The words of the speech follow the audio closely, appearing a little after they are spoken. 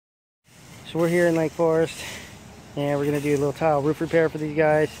So we're here in Lake Forest, and we're gonna do a little tile roof repair for these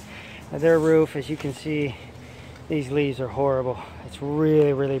guys. Now their roof, as you can see, these leaves are horrible. It's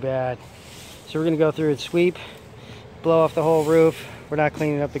really, really bad. So we're gonna go through and sweep, blow off the whole roof. We're not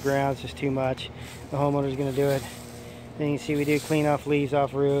cleaning up the ground, it's just too much. The homeowner's gonna do it. And you can see we do clean off leaves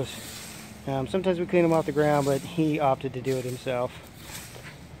off roofs. Sometimes we clean them off the ground, but he opted to do it himself.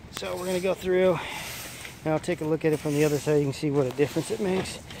 So we're gonna go through, and I'll take a look at it from the other side. You can see what a difference it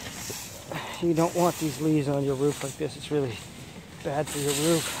makes. You don't want these leaves on your roof like this. It's really bad for your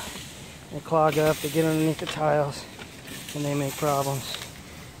roof. They clog up, they get underneath the tiles, and they make problems.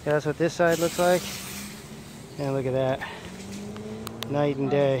 That's what this side looks like. And look at that. Night and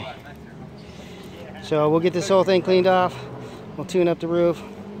day. So we'll get this whole thing cleaned off. We'll tune up the roof.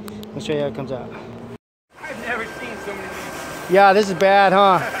 I'll show you how it comes out. I've never seen so many leaves. Yeah, this is bad,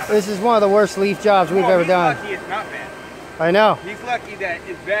 huh? This is one of the worst leaf jobs we've ever done. He's lucky it's not bad. I know. He's lucky that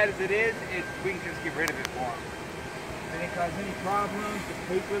as bad as it is, we can just get rid of it for him. If it didn't cause any problems, the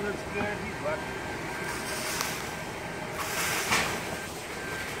paper looks good, he's lucky.